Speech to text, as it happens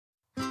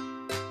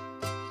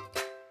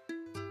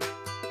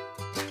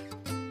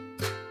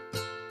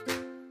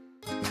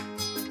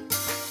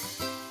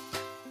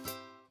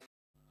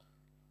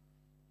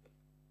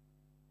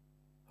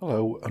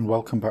Hello and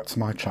welcome back to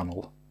my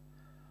channel.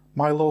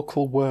 My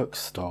local works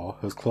store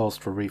has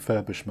closed for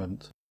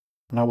refurbishment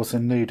and I was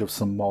in need of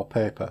some more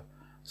paper,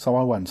 so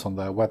I went on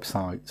their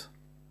website.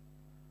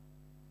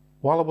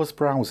 While I was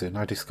browsing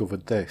I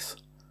discovered this.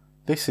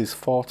 This is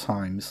 4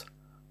 times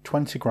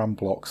 20 gram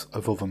blocks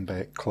of oven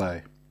baked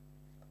clay.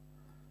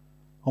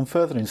 On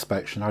further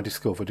inspection I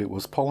discovered it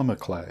was polymer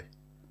clay.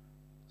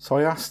 So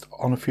I asked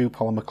on a few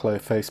polymer clay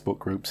Facebook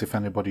groups if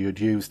anybody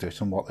had used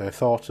it and what they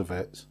thought of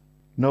it.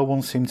 No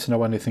one seemed to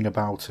know anything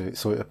about it,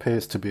 so it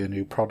appears to be a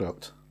new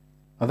product.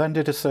 I then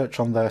did a search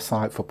on their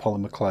site for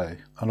polymer clay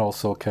and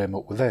also came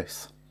up with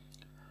this.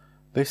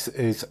 This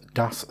is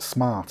Das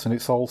Smart and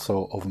it's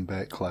also oven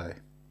baked clay.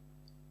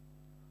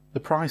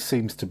 The price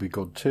seems to be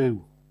good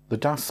too. The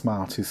Das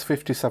Smart is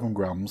 57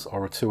 grams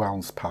or a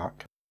 2-ounce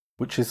pack,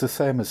 which is the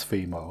same as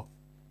Fimo,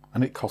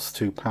 and it costs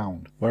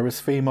 £2,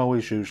 whereas Fimo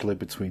is usually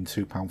between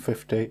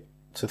 £2.50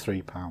 to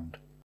 £3.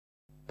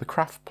 The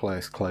craft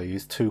place clay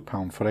is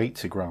 £2 for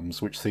 80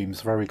 grams, which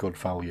seems very good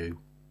value.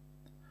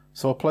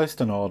 So I placed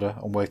an order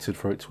and waited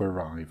for it to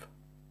arrive.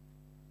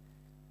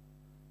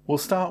 We'll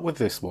start with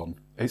this one.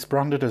 It's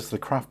branded as the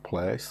craft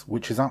place,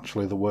 which is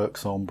actually the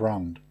work's own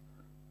brand.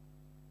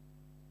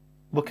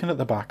 Looking at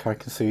the back I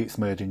can see it's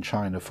made in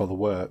China for the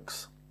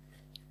works.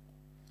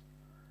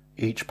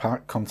 Each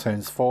pack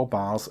contains 4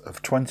 bars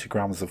of 20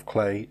 grams of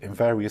clay in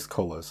various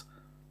colours,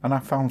 and I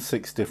found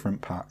 6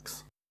 different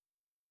packs.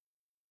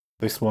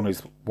 This one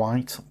is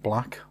white,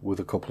 black with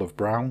a couple of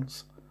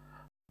browns.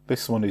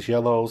 This one is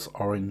yellows,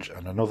 orange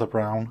and another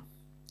brown.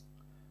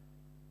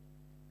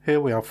 Here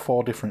we have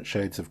 4 different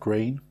shades of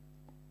green.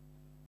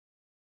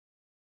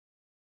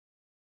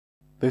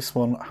 This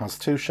one has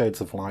 2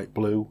 shades of light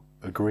blue,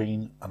 a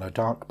green and a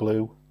dark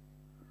blue.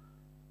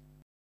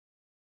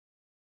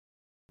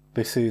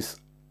 This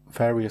is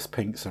various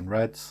pinks and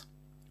reds.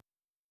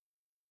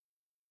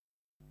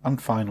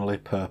 And finally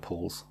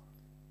purples.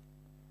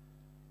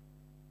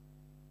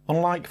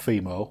 Unlike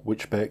Fimo,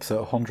 which bakes at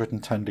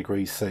 110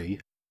 degrees C,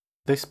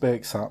 this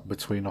bakes at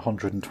between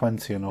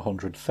 120 and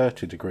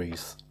 130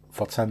 degrees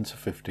for 10 to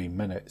 15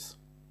 minutes.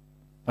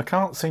 I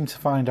can't seem to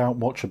find out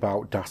much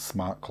about Das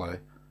Smart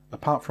clay,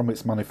 apart from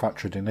it's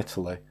manufactured in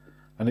Italy,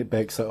 and it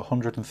bakes at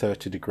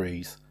 130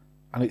 degrees,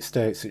 and it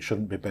states it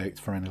shouldn't be baked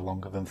for any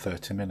longer than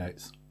 30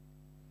 minutes.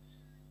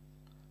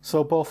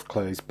 So both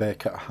clays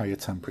bake at a higher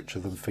temperature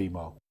than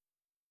Fimo.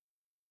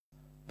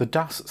 The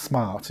Das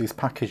Smart is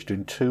packaged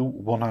in 2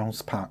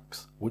 1-ounce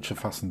packs, which are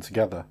fastened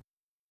together.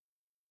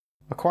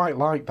 I quite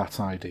like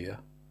that idea,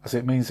 as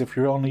it means if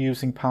you're only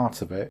using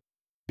part of it,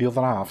 the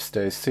other half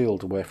stays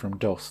sealed away from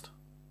dust.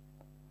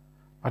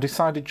 I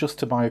decided just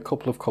to buy a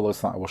couple of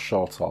colours that I was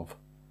short of.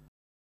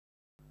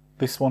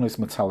 This one is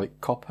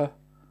metallic copper,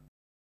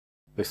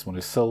 this one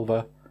is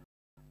silver,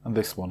 and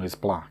this one is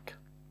black.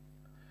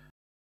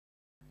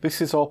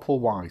 This is opal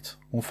white.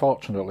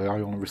 Unfortunately I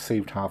only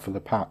received half of the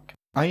pack.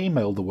 I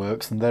emailed the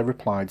works and they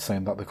replied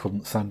saying that they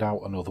couldn't send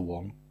out another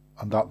one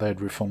and that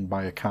they'd refund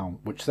my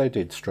account, which they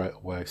did straight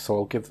away, so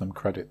I'll give them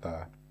credit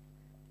there.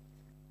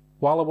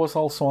 While I was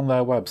also on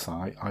their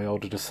website, I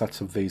ordered a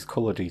set of these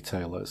colour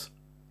detailers.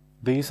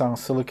 These are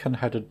silicone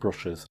headed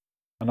brushes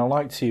and I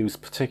like to use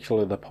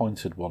particularly the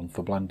pointed one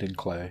for blending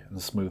clay and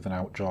smoothing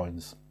out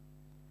joins.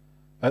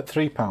 At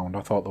 £3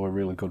 I thought they were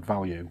really good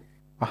value.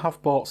 I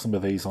have bought some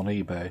of these on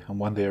eBay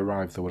and when they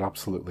arrived they were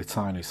absolutely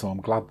tiny, so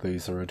I'm glad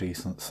these are a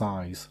decent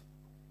size.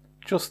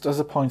 Just as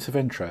a point of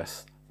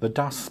interest, the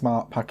Das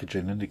Smart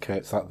packaging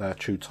indicates that they're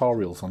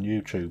tutorials on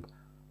YouTube,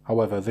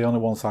 however the only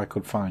ones I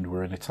could find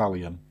were in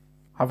Italian.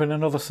 Having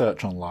another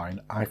search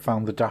online, I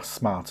found the Das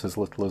Smart as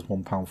little as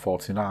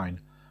 £1.49,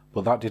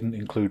 but that didn't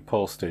include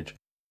postage,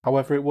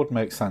 however it would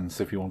make sense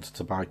if you wanted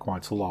to buy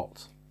quite a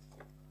lot.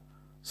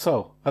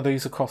 So, are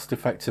these a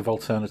cost-effective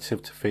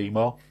alternative to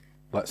Fimo?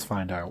 Let's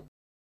find out.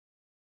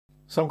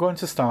 So I'm going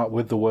to start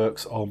with the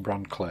works own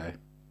brand clay.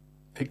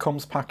 It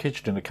comes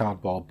packaged in a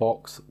cardboard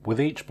box,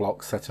 with each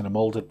block set in a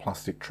moulded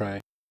plastic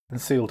tray and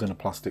sealed in a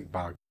plastic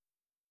bag.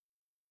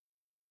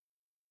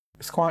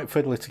 It's quite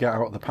fiddly to get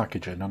out of the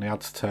packaging and I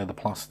had to tear the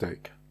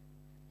plastic.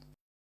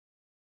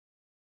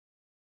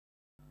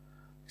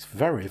 It's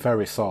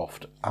very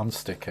soft and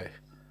sticky.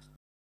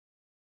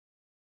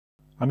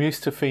 I'm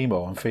used to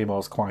Fimo and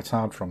Fimo's quite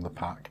hard from the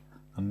pack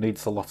and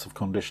needs a lot of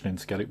conditioning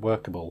to get it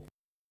workable.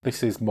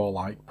 This is more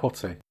like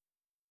putty.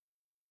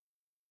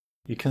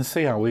 You can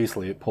see how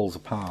easily it pulls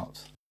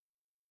apart.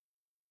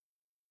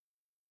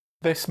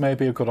 This may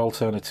be a good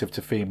alternative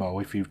to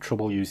Fimo if you've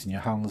trouble using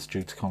your hands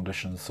due to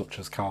conditions such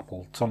as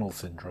carpal tunnel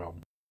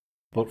syndrome,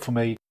 but for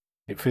me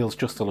it feels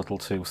just a little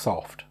too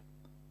soft.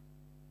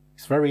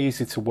 It's very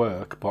easy to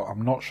work, but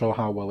I'm not sure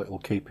how well it will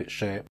keep its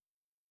shape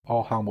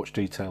or how much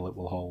detail it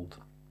will hold.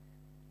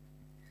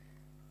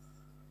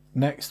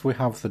 Next we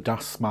have the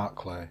Das Smart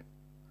clay.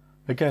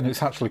 Again,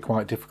 it's actually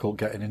quite difficult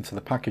getting into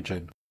the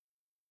packaging.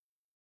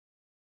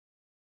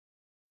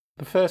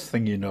 The first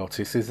thing you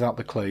notice is that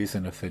the clay is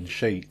in a thin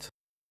sheet,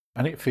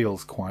 and it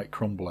feels quite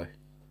crumbly.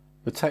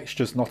 The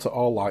texture's not at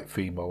all like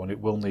Fimo and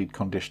it will need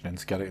conditioning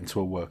to get it into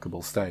a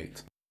workable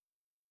state.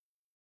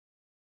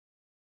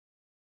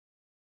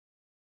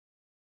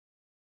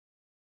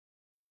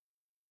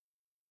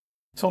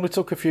 It only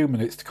took a few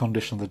minutes to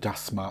condition the Das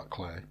Smart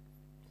clay.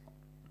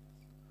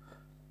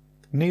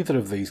 Neither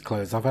of these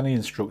clays have any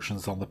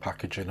instructions on the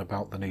packaging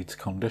about the need to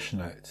condition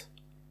it.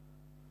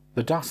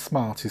 The Das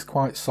Smart is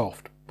quite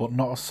soft, but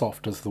not as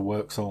soft as the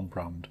Works own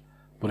brand,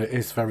 but it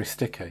is very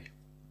sticky.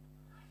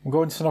 I'm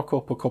going to knock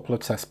up a couple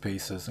of test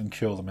pieces and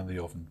cure them in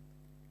the oven.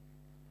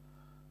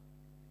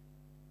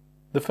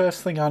 The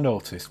first thing I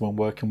noticed when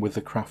working with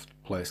the craft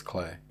place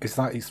clay is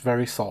that it's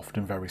very soft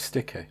and very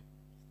sticky.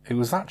 It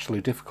was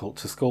actually difficult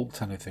to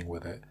sculpt anything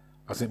with it,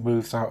 as it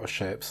moves out of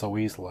shape so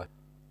easily.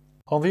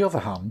 On the other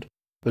hand,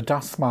 the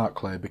Das Smart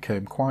clay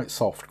became quite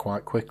soft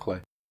quite quickly,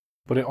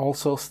 but it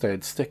also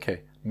stayed sticky,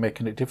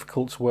 making it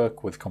difficult to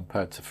work with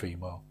compared to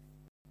Fimo.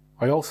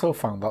 I also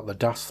found that the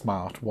Das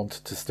Smart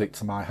wanted to stick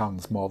to my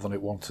hands more than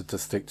it wanted to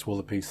stick to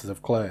other pieces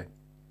of clay.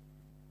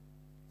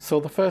 So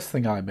the first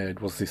thing I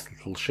made was this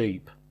little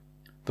sheep.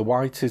 The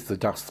white is the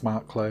Das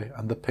Smart clay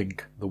and the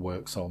pink the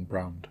Works own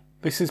brand.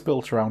 This is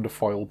built around a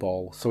foil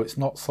ball, so it's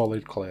not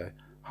solid clay.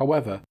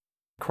 However,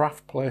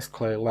 craft place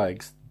clay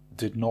legs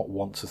did not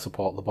want to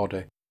support the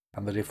body,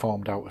 and they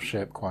deformed out of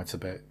shape quite a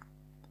bit.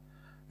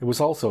 It was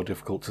also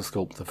difficult to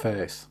sculpt the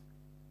face.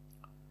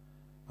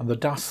 And the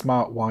Das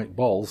Smart white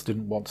balls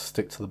didn't want to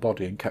stick to the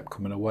body and kept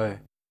coming away.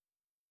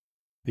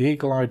 The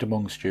eagle-eyed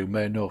amongst you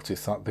may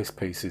notice that this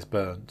piece is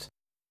burnt.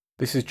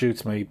 This is due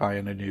to me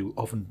buying a new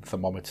oven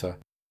thermometer,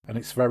 and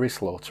it's very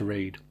slow to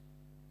read.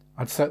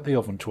 I'd set the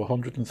oven to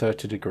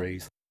 130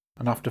 degrees,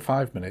 and after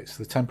 5 minutes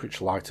the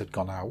temperature light had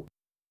gone out,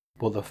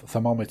 but the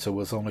thermometer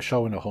was only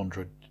showing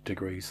 100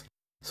 degrees,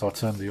 so I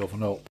turned the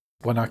oven up.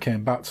 When I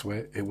came back to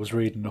it, it was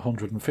reading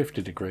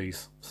 150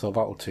 degrees, so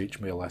that'll teach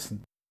me a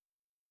lesson.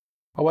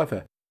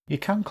 However, you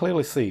can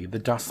clearly see the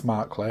Das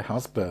Smart clay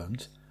has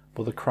burnt,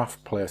 but the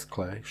craft place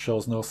clay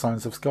shows no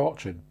signs of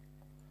scorching.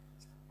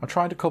 I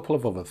tried a couple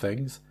of other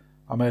things.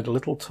 I made a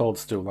little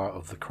toadstool out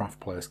of the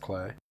craft place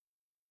clay.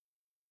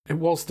 It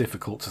was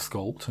difficult to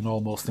sculpt and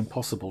almost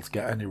impossible to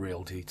get any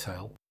real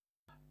detail.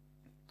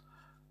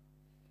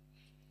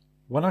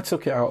 When I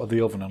took it out of the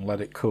oven and let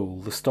it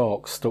cool, the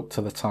stalk stuck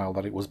to the tile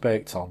that it was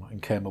baked on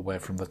and came away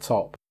from the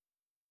top.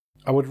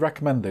 I would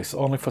recommend this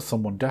only for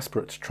someone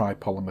desperate to try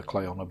polymer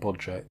clay on a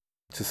budget,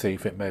 to see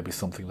if it may be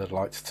something they'd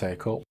like to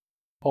take up,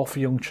 or for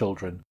young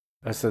children,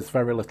 as there's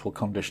very little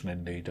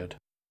conditioning needed.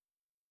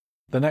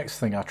 The next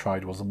thing I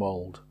tried was a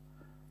mould.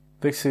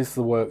 This is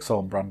the Works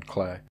own brand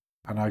clay,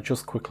 and I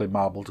just quickly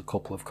marbled a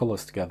couple of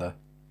colours together.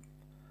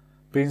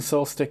 Being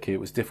so sticky it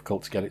was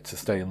difficult to get it to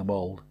stay in the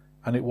mould,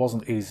 and it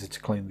wasn't easy to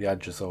clean the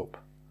edges up.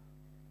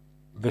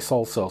 This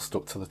also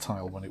stuck to the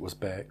tile when it was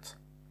baked.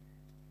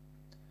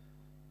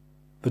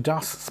 The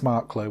Das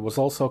Smart clay was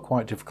also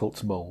quite difficult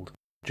to mould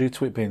due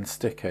to it being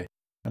sticky,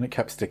 and it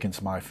kept sticking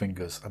to my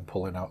fingers and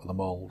pulling out of the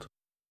mould.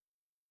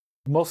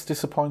 The most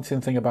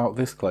disappointing thing about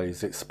this clay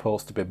is it's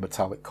supposed to be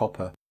metallic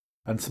copper,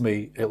 and to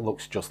me it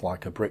looks just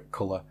like a brick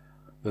colour.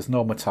 There's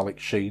no metallic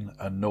sheen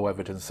and no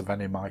evidence of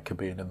any mica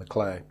being in the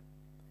clay.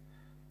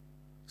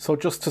 So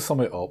just to sum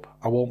it up,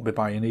 I won't be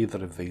buying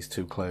either of these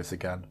two clays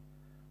again.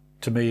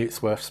 To me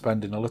it's worth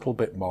spending a little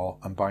bit more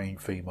and buying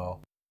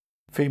Fimo.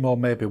 Fimo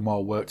may be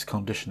more work to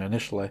condition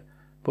initially,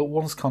 but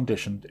once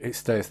conditioned it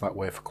stays that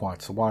way for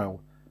quite a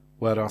while,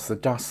 whereas the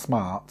Das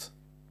Smart,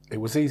 it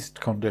was easy to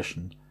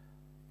condition,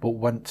 but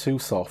went too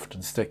soft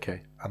and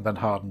sticky and then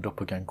hardened up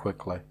again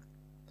quickly.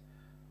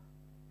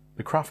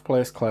 The craft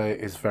place clay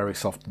is very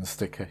soft and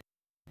sticky,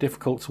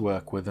 difficult to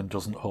work with and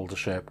doesn't hold a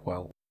shape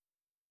well.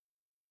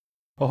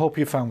 I hope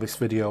you found this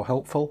video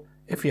helpful.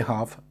 If you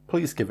have,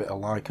 please give it a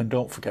like and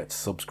don't forget to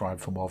subscribe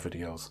for more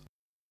videos.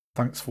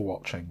 Thanks for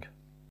watching.